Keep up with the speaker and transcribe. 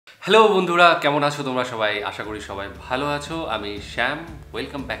Hello বন্ধুরা, কেমন আছো তোমরা সবাই? আশা করি সবাই ভালো আছো। আমি শ্যাম,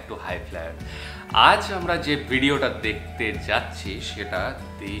 welcome back to high flyer. আজ আমরা যে ভিডিওটা দেখতে যাচ্ছি সেটা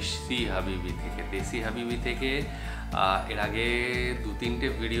দেশি হাবিবি থেকে। এর আগে দু তিনটে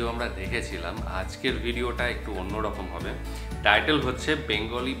ভিডিও আমরা দেখেছিলাম। আজকের ভিডিওটা একটু অন্যরকম হবে। টাইটেল হচ্ছে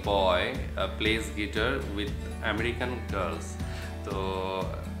Bengali boy place guitar with American girls. তো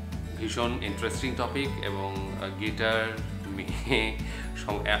ভীষণ ইন্টারেস্টিং টপিক এবং গিটার মেয়ে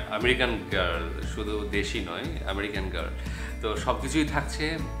আমেরিকান গার্ল, শুধু দেশি নয়, আমেরিকান গার্ল। তো সব কিছুই থাকছে,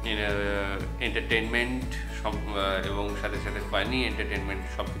 এন্টারটেনমেন্ট এবং সাথে সাথে ফানি এন্টারটেনমেন্ট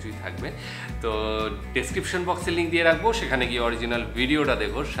সব কিছুই থাকবে। তো ডেসক্রিপশন বক্সে লিঙ্ক দিয়ে রাখবো, সেখানে গিয়ে অরিজিনাল ভিডিওটা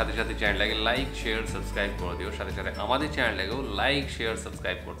দেখো। সাথে সাথে চ্যানেলটাকে লাইক শেয়ার সাবস্ক্রাইব করে দিও। সাথে সাথে আমাদের চ্যানেলটাকেও লাইক শেয়ার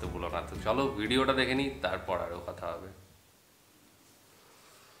সাবস্ক্রাইব করতে ভুলো না। তো চলো ভিডিওটা দেখে নিই, তারপর আরও কথা হবে।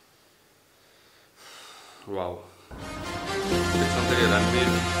 ওয়াও, পেছন থেকে রণবীর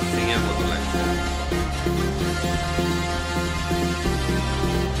সিং এর মতো লাগছে।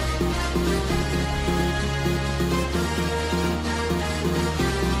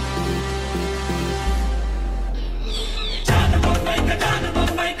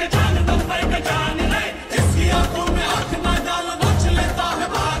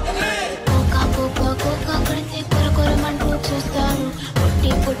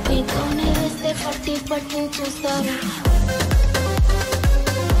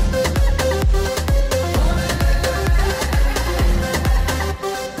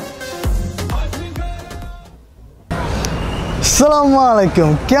 আসসালামু আলাইকুম,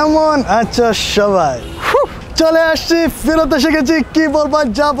 কেমন আছো সবাই? চলে আসছি, ফেরত এসে গেছি। কি বলবা,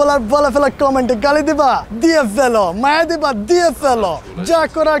 যা বলার বলে ফেলো। কমেন্টে গালি দিবা, দিয়ে ফেলো। মায়া দিবা, দিয়ে ফেলো। যা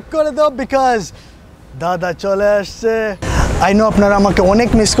করার করে দাও, বিকজ দাদা চলে আসছে। আই নো আপনারা আমাকে অনেক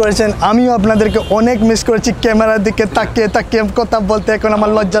মিস করেছেন, আমিও আপনাদেরকে অনেক মিস করেছি। ক্যামেরার দিকে তাকিয়ে তাকিয়ে কথা বলতে এখন আমার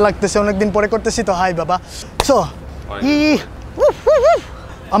লজ্জা লাগতেছে, অনেকদিন পরে করতেছি তো। হাই বাবা। সো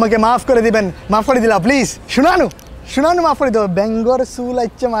আমাকে মাফ করে দিবেন, মাফ করে দিলা প্লিজ। শুনানো মাফ করে দেবো। ব্যাঙ্গর চুল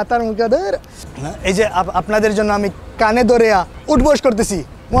আইচ্ছে মাথার মুখেদের। এই যে আপনাদের জন্য আমি কানে ধরে উঠবস করতেছি।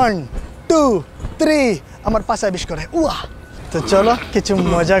 1 2 3 আমার পাশায় বিশ করে উয়া। তো চলো কিছু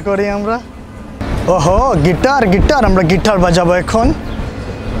মজা করি আমরা। ওহো, গিটার আমরা গিটার বাজাবো এখন।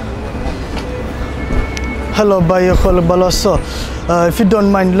 হ্যালো ভাই, ভালো আছো? If you don't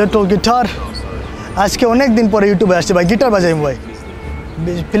mind little guitar. আজকে অনেক দিন পরে ইউটিউবে আসছে ভাই, গিটার বাজাই ভাই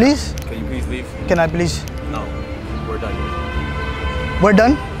please. Can I please? We're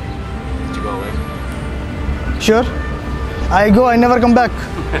done? Did you go away? Sure. I go, I never come back.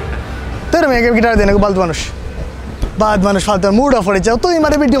 तेरे में एक गिटार देने को बात मानुष फालतू मूड ऑफ हो जाओ। तो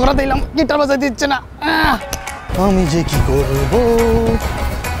हमारे वीडियो करा दिलाम, गिटार बजाते इच्छा ना। আমি যে কি করব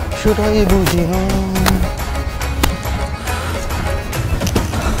সেটাই বুঝি না।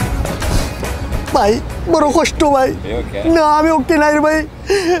 ভাই বড় কষ্ট ভাই। না আমি ওকে নাই রে ভাই,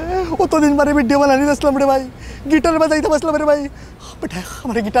 অতদিন পরে ভিডিও বানানি আসলাম রে ভাই, গিটার বাজাইতে বসলাম রে ভাই। বেটা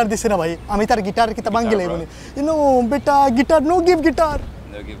আমার গিটার দিছে না ভাই, আমি তার গিটার কিতা ভাঙি লাই বলি। নো বেটা, guitar no give guitar,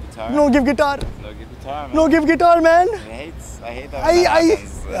 no give guitar, no give guitar man.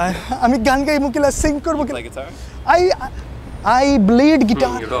 আমি গান গাই মুকিলা, সিং করবো কি? আই ব্লিড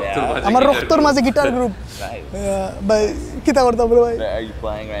গিটার, আমার রক্তর মাঝে গিটার গ্রুপ ভাই। কিতা করতাম রে ভাই? Are you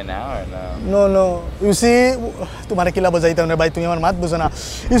playing right now or no? No. You see, तुम्हारे किला बजाइता हूँ भाई, तुम्हें हमारे मात बुझना।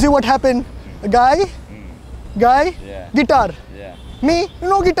 You see what happened? Guy, Yeah. guitar. Yeah. Me,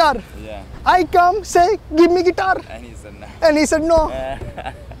 no guitar. Yeah. I come, say, give me guitar. And he said no. And he said no.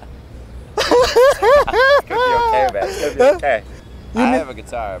 Could be okay, man. Could be okay. I have a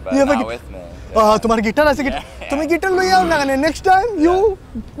guitar, but not with me. तुम्हारे guitar ऐसे guitar, तुम्हें guitar लो यार ना। Next time you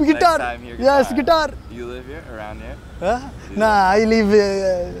guitar. Next time, your Yes, guitar. guitar. You live here, around here? Nah, I live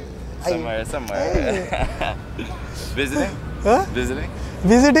Somewhere. Visiting? Visiting?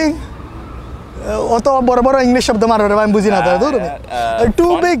 Visiting. অত বড় বড় English শব্দ মারো রে ভাই, আমি বুঝি না। তো দূর two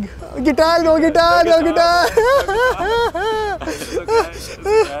big guitar, no guitar, no guitar.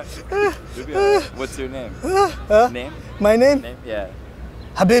 What's your name? Name? My name? Yeah.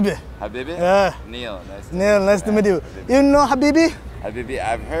 Habibi. Habibi? Yeah. Neil, Nice to meet you. You know Habibi? Habibi,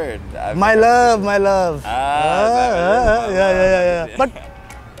 I've heard. My love. Yeah. But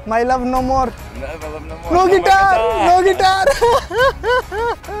my love no more. No guitar.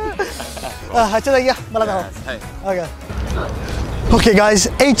 আচ্ছা যাইয়া ভালো থাকো। Okay guys,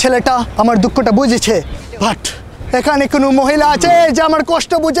 এই ছেলেটা আমার দুঃখটা বুঝেছে, but এখানে কোনো মহিলা আছে যে আমার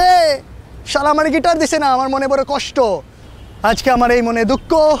কষ্ট বুঝে। শালা আমার গিটার দিছে না, আমার মনে বড় কষ্ট। আজকে আমার এই মনে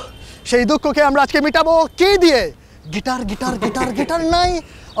দুঃখ, সেই দুঃখকে আমরা আজকে মিটাবো কি দিয়ে? গিটার নাই,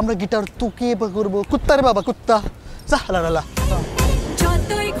 আমরা গিটার তুকে করবো। কুত্তা রে বাবা, কুত্তা। যা লা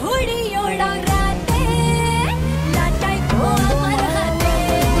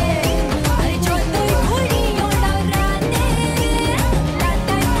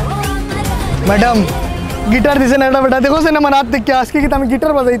ম্যাডাম গিটার দিছেন একটা বেটা দেখোছেন আমার হাত দেখে আজকে কি আমি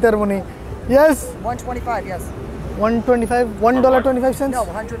গিটার বাজাইতে পারবো নি ইয়েস 125, yes. 125 $1.25 No,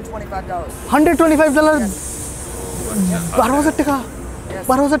 $125. $125 12,000 টাকা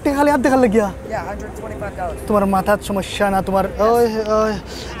 12,000 টাকা খালি হাত দেখার লাগিয়া Yeah, $125. তোমার মাথার সমস্যা না তোমার ওই ওই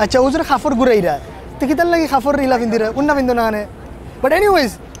আচ্ছা ওজরে খাফর ঘুরাইরা তো কিতার লাগি খাফর রিলা বিন্দিরা উন্না বিন্দু না আনে বাট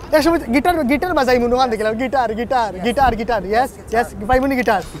এনিওয়েজ এই সময় গিটার বাজাই মু নোয়ান দেখিলাম গিটার ইয়েস পাইমুনি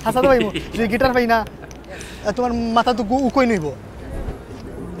গিটার হাসা তো পাইমু যদি গিটার পাই না তোমার মাথা তো উকই নইব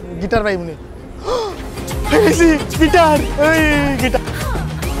গিটার পাইমুনি গিটার ওই guitar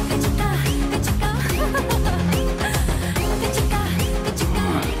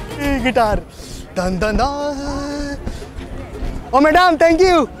guitar then then O madam thank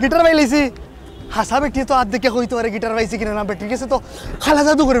you guitar भाई लेसी हासा बेटी तो आधे क्या कोई तो अरे गिटार भाई सीखने ना बेटी कैसे तो खाला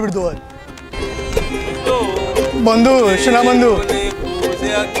जादू करे बिड़ दो बंधु सुना बंधु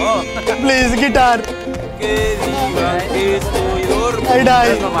please guitar I die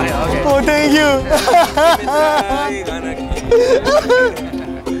O thank you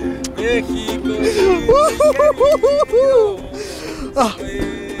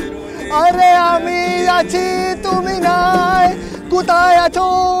अरे आमी आची तुमी नाय कुताय आछो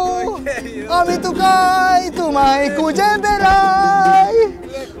आमी तुकाय तुमाय कुजे बेराय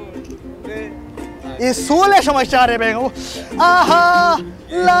ये सोले समस्या रे बेंगो आहा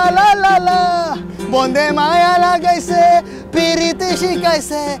ला ला ला ला बंदे माया लागाइसे पिरिति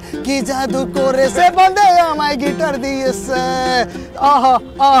शिखाइसे कि जादू करेছে बंदे আমায় গিটার দিয়েছে आहा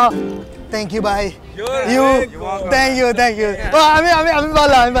आहा थैंक यू भाई you thank you oh আমি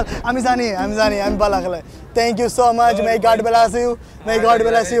ভালো আমি জানি আমি ভালো খেলে thank you so much may god bless you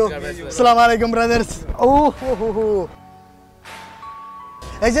আসসালামু আলাইকুম ব্রাদার্স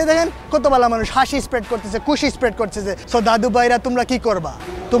এই যে দেখেন কত ভালো মানুষ হাসি স্প্রেড করতেছে খুশি স্প্রেড করতেছে সো দাদু ভাইরা তোমরা কি করবা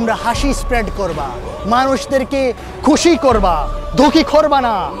তোমরা হাসি স্প্রেড করবা মানুষদেরকে খুশি করবা দুঃখী করবা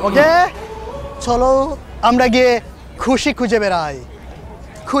না ওকে চলো আমরা গিয়ে খুশি খুঁজে বেড়াই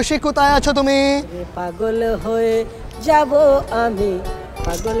খুশি কোথায় আছো তুমি পাগল হয়ে যাব আমি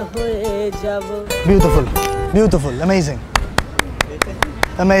পাগল হয়ে যাব বিউটিফুল amazing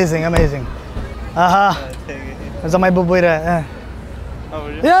aha জামাই ববইরা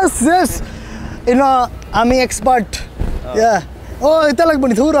yes you know আমি এক্সপার্ট ও এটা লাগবে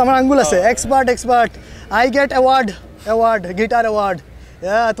নি ধুর আমার আঙ্গুল আছে expert I get award guitar award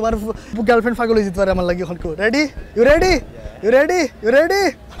তোমার গার্লফ্রেন্ড পাগল হয়ে যেতে পারে আমার লাগি এখন রেডি ইউ ready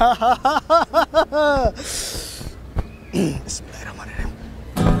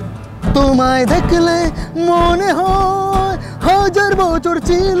তোমায় দেখলে মনে হয় হাজার বছর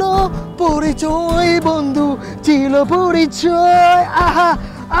ছিল পরিচয় বন্ধু ছিল পরিচয় আহা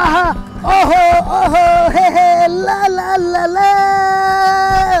আহা ওহো ওহো হে হে লা লা লা লা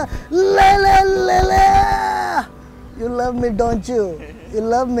লা লা লা লা you love me don't you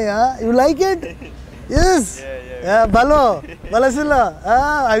love me huh you like it yes ভালো ছিল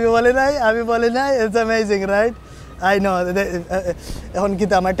আমি বলি নাই it's amazing right I know এখন কি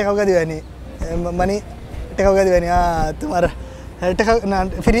আমার টাকা দিবেনি মানে টাকা দিবেনি তোমার টাকা না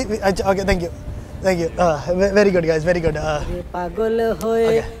ফ্রি আচ্ছা okay thank you very good guys very good পাগল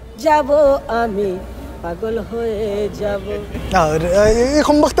হয়ে যাব আমি পাগল হয়ে যাব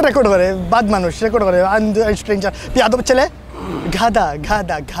এখন বক্ত রেকর্ড করে বাদ মানুষ রেকর্ড করে স্ট্রেঞ্জার পিয়াদব ছেলে গাদা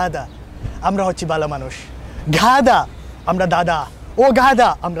আমরা হচ্ছি ভালো মানুষ গাদা আমরা দাদা ও গাদা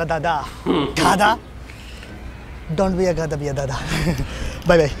আমরা দাদা গাদা ডোন্ট বি আ গাদা বি আ দাদা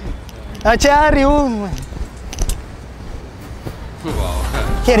বাই আচ্ছা you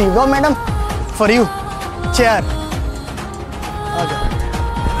here you go madam for you chair okay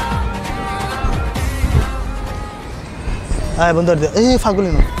আয় বন্ধ দে এই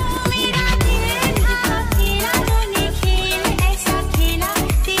ফাগুলি না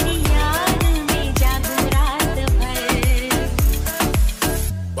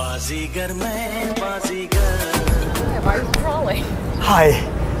Hi,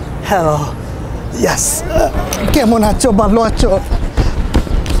 hello, yes. কেমন আছো ভালো আছো?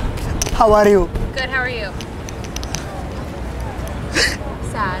 How are you? Good, how are you?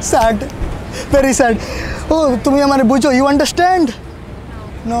 Sad, very sad. Oh, তুমি আমারে বুঝো, you understand?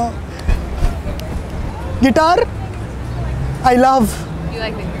 No. Guitar? I love. You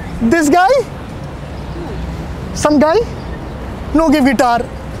like the This guy? Some guy? No give guitar.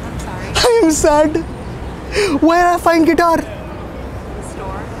 I'm sorry. I am sad. Where I find guitar?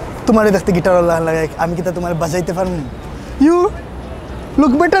 Store. तुम्हारे देखते guitar वाला लगा আমি কি তা তোমার বাজাইতে পারবো you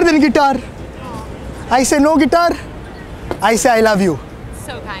look better than guitar I say no guitar I say I love you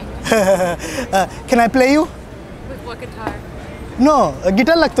So kind. can I play you With what guitar? No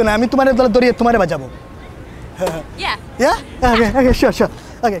guitar লাগতো না, আমি তোমার দরিয়ে তোমারে বাজাবো। Yeah. Yeah? Okay, sure.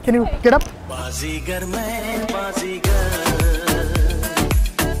 Okay, can you get up? बाजीगर मैं बाजीगर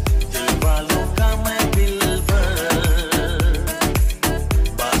दिल वालों का मैं दिलबर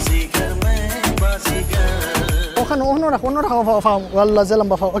बाजीगर मैं बाजीगर Oh, no, wallah zalam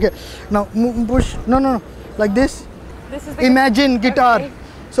bafa. Okay, now push. No, like this. This is the Imagine guitar. Okay.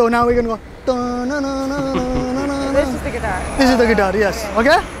 So now we can go. This is the guitar. This is the guitar, yes.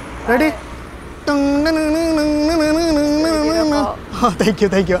 Okay? Ready? Oh,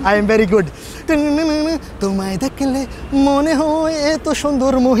 thank you. I am very good. তোমায় দেখলে মনে হয় এত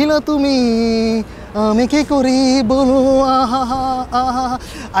সুন্দর মহিলা তুমি আমি কি করি বলো আহা আহা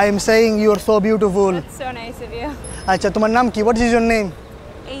I am saying you are so beautiful. That's so nice of you. আচ্ছা তোমার নাম কি? What is your name?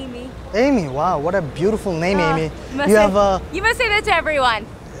 Amy. Amy. Wow, what a beautiful name, Amy. You must say that to everyone.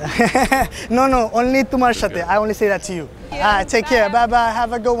 No, only তোমার সাথে. I only say that to you. Take care. Bye.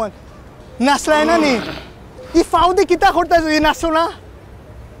 Have a good one. নাচলাই না নি? ই ফাউ দি কিতা করতেছ? ই নাচো না?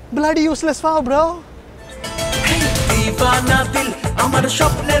 Bloody useless ফাউ, bro. दीवाना दिल अमर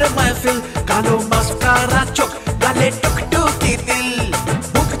स्वप्नेर महफिल कालो मस्कारा चोख गाले टुकटुकी दिल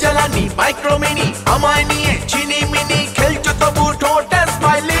बुक জ্বালানি মাইক্রো মিনি আমায় নিয়ে চিনি মিনি খেলছো তবু ঠোঁটে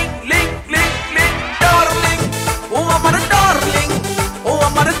স্মাইলিং লিং ডার্লিং ও আমার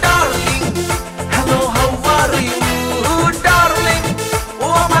darling hello how are you darling ও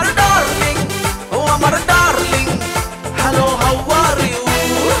আমার darling hello how are you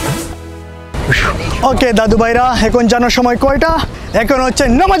okay দাদু ভাইরা, এখন জানার সময় কয়টা? এখন হচ্ছে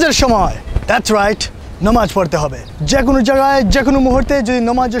নামাজের সময়। দ্যাটস রাইট, নামাজ পড়তে হবে। যে কোনো জায়গায় যে কোনো মুহূর্তে যদি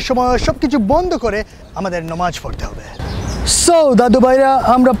নামাজের সময় সব কিছু বন্ধ করে আমাদের নামাজ পড়তে হবে। সো দাদু ভাইরা,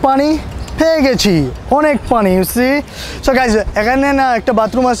 আমরা পানি পেয়ে গেছি, অনেক পানি। সো গাইজ, এখানে না একটা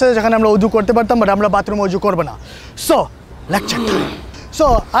বাথরুম আছে যেখানে আমরা উজু করতে পারতাম, বাট আমরা বাথরুমে উজু করবো না। So lecture time. সো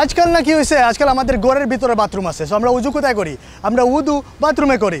আজকাল না কি হয়েছে, আজকাল আমাদের ঘরের ভিতরে বাথরুম আছে। সো আমরা উজু কোথায় করি? আমরা উদু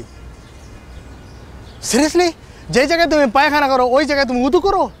বাথরুমে করি। সিরিয়াসলি, যে জায়গায় তুমি পায়খানা করো ওই জায়গায় তুমি উদু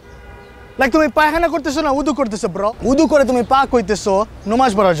করো? লাইক তুমি পায়খানা করতেছো না উদু করতেছো ব্রো? উদু করে তুমি পাক হইতেছো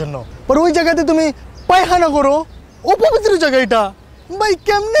নামাজ পড়ার জন্য, পর ওই জায়গাতে তুমি পায়খানা করো, অপবিত্র জায়গা এটা। ভাই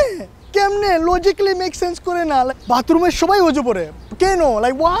কেমনে লজিক্যালি মেক সেন্স করে না। বাথরুমে সবাই উজু পড়ে কেন?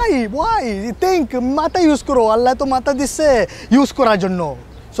 লাইক ওয়াই থিঙ্ক, মাথা ইউজ করো। আল্লাহ তো মাথা দিচ্ছে ইউজ করার জন্য।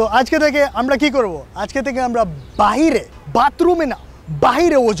 সো আজকে থেকে আমরা কি করব? আজকে থেকে আমরা বাহিরে, বাথরুমে না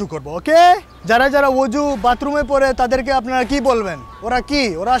বাহিরে ওযু করব। ওকে? যারা ওযু বাথরুমে পড়ে তাদেরকে আপনারা কি বলবেন? ওরা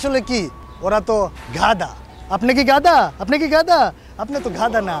আসলে কি? ওরা তো গাধা। আপনি কি গাধা? আপনি তো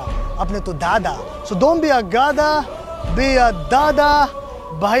গাধা না, আপনি তো দাদা। সো ডোন্ট বি আ গাধা, বি আ দাদা।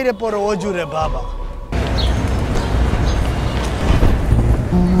 বাহিরে পড়ো ওযু রে বাবা।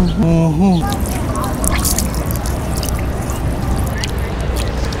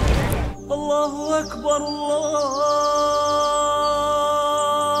 আল্লাহু আকবার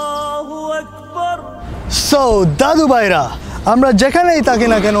আল্লাহু আকবার। সো দাদু ভাইরা, আমরা যেখানেই থাকি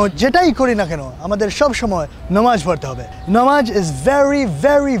না কেন, যেটাই করি না কেন, আমাদের সব সময় নামাজ পড়তে হবে। নামাজ is very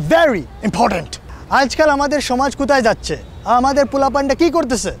very very important. আজকাল আমাদের সমাজ কোথায় যাচ্ছে? আমাদের পোলাপানটা কি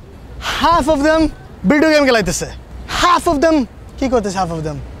করতেছে? Half of them video game খেলাইতেছে। Half of them কি করতেছে?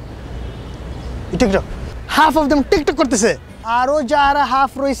 TikTok. Half of them TikTok করতেছে। আরো যারা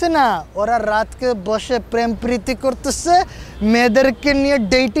হাফ রয়েছে না, ওরা রাতকে বসে প্রেম প্রীতি করতেছে, মেয়েদেরকে নিয়ে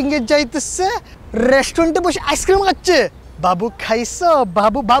ডেটিং এ যাইতেছে, রেস্টুরেন্টে বসে আইসক্রিম খাচ্ছে। বাবু খাইছো?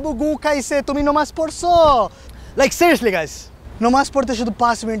 বাবু গু খাইছে, তুমি নামাজ পড়ছো? লাইক সিরিয়াসলি গাইস, নামাজ পড়তে শুধু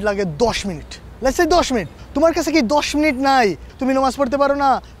 5 মিনিট লাগে, 10 মিনিট। Let's say 10 minute. তোমার কাছে কি 10 মিনিট নাই? তুমি নামাজ পড়তে পারো না?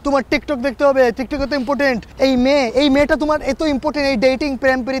 তোমার টিকটক দেখতে হবে। টিকটক এত ইম্পর্টেন্ট। এই মেয়েটা তোমার এত ইম্পর্টেন্ট। এই ডেটিং,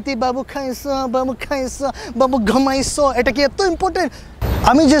 প্রেম প্রীতি, বাবু খাইছো, বাবু ঘুমাইছো, এটা কি এত ইম্পর্টেন্ট?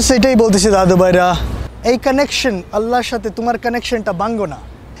 আমি যে সেটাই বলতেছি দাদু ভাইরা, এই কানেকশন আল্লাহর সাথে তোমার কানেকশনটা ভাঙো না।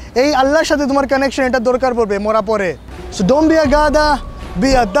 এই আল্লাহর সাথে তোমার কানেকশন, এটা দরকার পড়বে মরা পরে। সো ডোন্ট বি আ গাদা, বি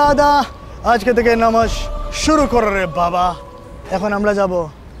আ দাদা। আজকে থেকে নামাজ শুরু করো রে বাবা। এখন আমরা যাব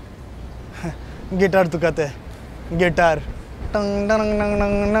গিটার দুকাতে। গিটার টং টং টং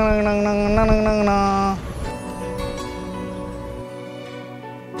টং টং টং টং টং টং।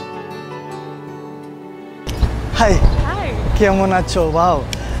 হাই, কেমন আছো? ওয়াও,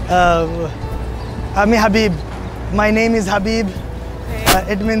 আমি Habib. My name is Habib.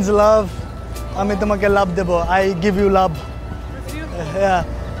 It means লাভ। আমি তোমাকে লাভ দেব। I give you love.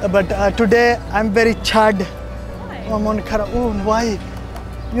 But today I am very sad. আমার মন খারাপ। ও Y?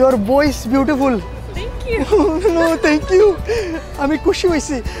 Your voice beautiful. Thank you. No, thank you. আমি খুশি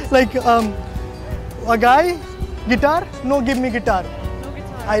হইছি। Like a guy, guitar? No, give me guitar. No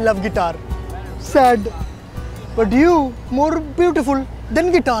guitar. I love guitar. Sad. but you more beautiful than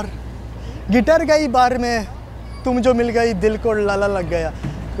guitar. Guitar गाई बार में तुम जो मिल गई दिल को लाला लग गया.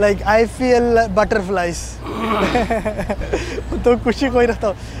 Like I feel butterflies. तो खुशी कोई रहता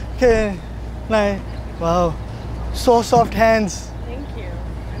हो कि नहीं. Wow, so soft hands. Thank you.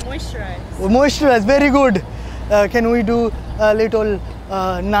 I'm moisturized. Moisturized, very good. Can we do a little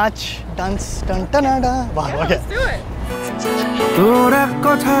nach dance? Dun, dun, dun, dun. Wow, okay. Let's do it. তোর এক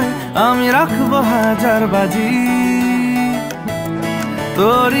কথায় আমি রাখবো হাজার বাজি,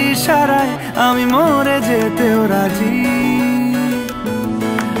 তোর ইশারায় আমি মরে যেতেও রাজি।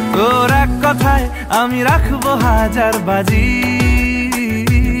 তোর এক কথায় আমি রাখবো হাজার বাজি,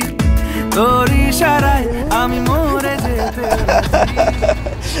 তোর ইশারায় আমি মরে যেতেও রাজি।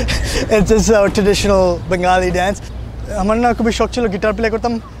 It's just a traditional Bengali dance. আমার না খুবই শখ ছিল গিটার প্লে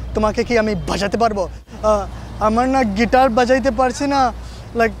করতাম, তোমাকে কি আমি বাজাতে পারবো? আমার না গিটার বাজাইতে পারছি না,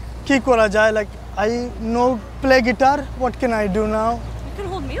 লাইক কি করা যায়? Like I know play guitar, what can I do now? You can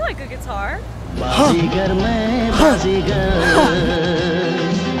hold me like a guitar. बाजीगर मैं बाजीगर,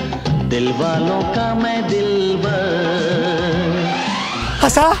 दिल वालों का मैं दिलबर।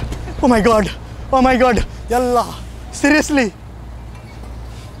 হাসা? ও মাই গড, ও মাই গড, ইয়াল্লাহ, সিরিয়াসলি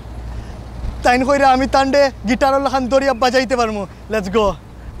তাইন কইরা আমি তান্ডে guitar লাখান Dariya বাজাইতে পারমু। Let's go,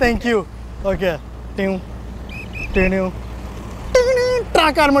 thank you. ওকে, টিউ টিউ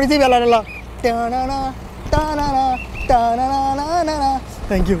টাকার মরিতে বেলালা টানা টানা টানা টানা।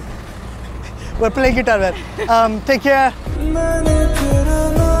 Thank you. We're playing guitar, man. Take care. मैंने तेरा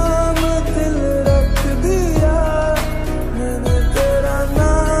नाम दिल रख दिया, मैंने तेरा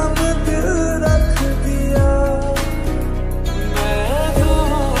नाम दिल रख दिया। मैं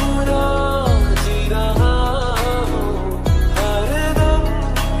अधूरा जी रहा हूँ, हर दम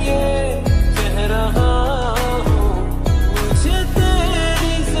ये कह रहा हूँ, मुझे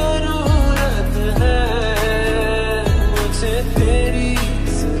तेरी जरूरत है, मुझे तेरी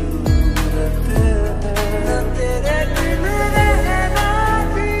जरूरत है, तेरे बिन रहना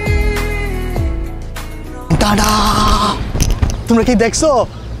भी। দাদা, তোমরা কি দেখছো?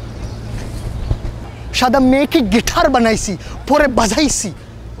 সাদা মেয়েকে গিটার বানাইছি, পরে বাজাইছি।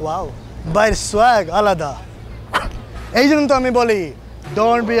 ওয়াও, বাইর সোয়াগ আলাদা। এই জন্য তো আমি বলি,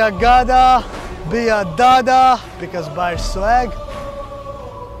 ডোন্ট বি আ গাদা, বি আ দাদা, বিকজ বাইর সোয়াগ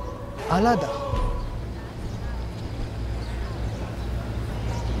আলাদা।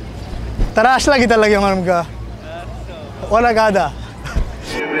 তারা আসলা গিটার লাগে আমার মুখা, ওরা গাদা।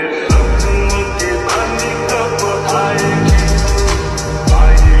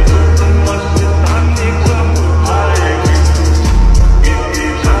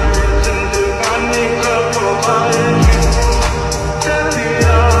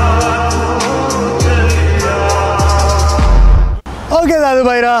 ওকে দাদু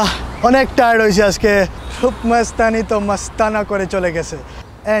ভাইরা, অনেক টায়ার্ড হয়েছে আজকে, খুব মস্তানি তো মস্তানা করে চলে গেছে।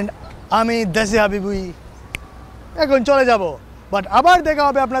 অ্যান্ড আমি দেশি হাবিবি এখন চলে যাব, বাট আবার দেখা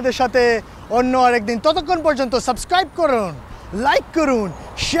হবে আপনাদের সাথে অন্য আরেকদিন। ততক্ষণ পর্যন্ত সাবস্ক্রাইব করুন, লাইক করুন,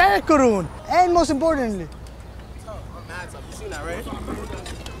 শেয়ার করুন, অ্যান্ড মোস্ট ইম্পর্টেন্টলি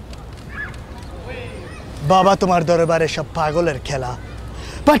বাবা তোমার দরবারে সব পাগলের খেলা।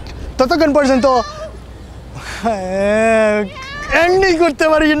 বাট ততক্ষণ পর্যন্ত এন্ডিং করতে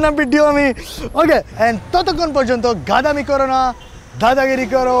পারি না ভিডিও আমি। ওকে, এন্ড ততক্ষণ পর্যন্ত গাদামি করো না, দাদাগিরি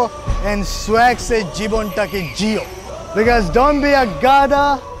করো, এন্ড সোয়াগ সে জীবনটাকে Jio. Because don't be a গাদা,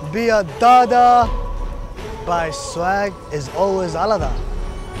 বি আ দাদা, বাই সোয়াগ ইজ অলওয়েজ আলাদা।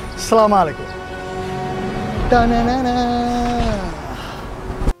 আসসালামু আলাইকুম।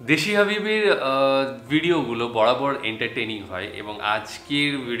 দেশি হাবিবির ভিডিওগুলো বরাবর এন্টারটেইনিং হয় এবং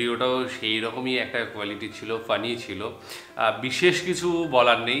আজকের ভিডিওটাও সেই রকমই একটা কোয়ালিটি ছিল, ফানি ছিল। বিশেষ কিছু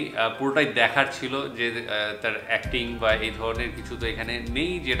বলার নেই, পুরোটাই দেখার ছিল যে তার অ্যাক্টিং বা এই ধরনের কিছু তো এখানে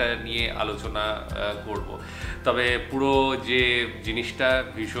নেই যেটা নিয়ে আলোচনা করব। তবে পুরো যে জিনিসটা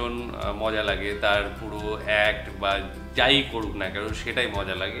ভীষণ মজা লাগে, তার পুরো অ্যাক্ট বা যাই করুক না কেন সেটাই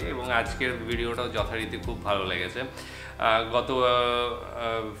মজা লাগে এবং আজকের ভিডিওটাও যথারীতি খুব ভালো লেগেছে। গত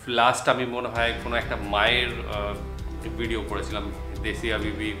লাস্ট আমি মনে হয় কোনো একটা মায়ের ভিডিও করেছিলাম, দেশি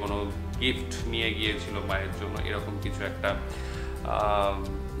হাবিবি কোনো গিফট নিয়ে গিয়েছিল মায়ের জন্য, এরকম কিছু একটা,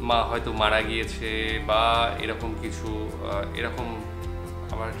 মা হয়তো মারা গিয়েছে বা এরকম কিছু, এরকম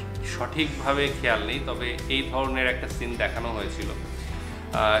আমার সঠিকভাবে খেয়াল নেই, তবে এই ধরনের একটা সিন দেখানো হয়েছিল,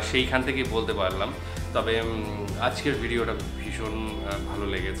 সেইখান থেকেই বলতে পারলাম। তবে আজকের ভিডিওটা ভীষণ ভালো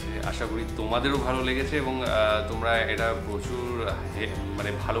লেগেছে, আশা করি তোমাদেরও ভালো লেগেছে এবং তোমরা এটা প্রচুর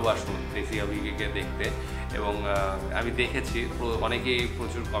মানে ভালোবাসো দেশি হাবিবিকে দেখতে। এবং আমি দেখেছি অনেকেই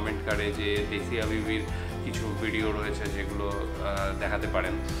প্রচুর কমেন্ট করে যে দেশি হাবিবির কিছু ভিডিও রয়েছে যেগুলো দেখাতে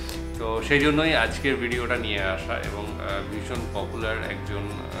পারেন। তো সেই জন্যই আজকের ভিডিওটা নিয়ে আসা এবং ভীষণ পপুলার একজন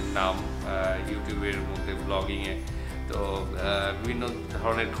নাম ইউটিউবের মধ্যে ব্লগিংয়ে। তো বিভিন্ন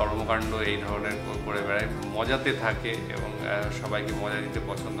ধরনের কর্মকাণ্ড এই ধরনের করে বেড়ায়, মজাতে থাকে এবং সবাইকে মজা দিতে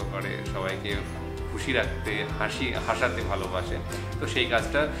পছন্দ করে, সবাইকে খুশি রাখতে হাসাতে ভালোবাসে। তো সেই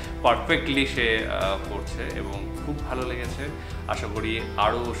কাজটা পারফেক্টলি সে করছে এবং খুব ভালো লেগেছে। আশা করি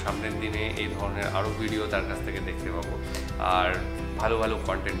আরও সামনের দিনে এই ধরনের আরও ভিডিও তার কাছ থেকে দেখতে পাবো আর ভালো ভালো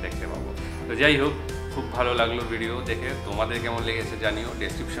কন্টেন্ট দেখতে পাবো। তো যাই হোক, খুব ভালো লাগলো ভিডিও দেখে। তোমাদের কেমন লেগেছে জানিও,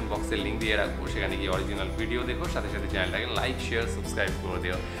 ডেসক্রিপশন বক্সে লিঙ্ক দিয়ে রাখবো, সেখানে গিয়ে অরিজিনাল ভিডিও দেখো, সাথে সাথে চ্যানেলটাকে লাইক শেয়ার সাবস্ক্রাইব করে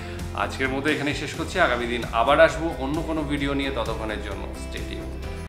দিও। আজকের মতো এখানেই শেষ করছি, আগামী দিন আবার আসবো অন্য কোনো ভিডিও নিয়ে, ততক্ষণের জন্য স্টে টিউনড।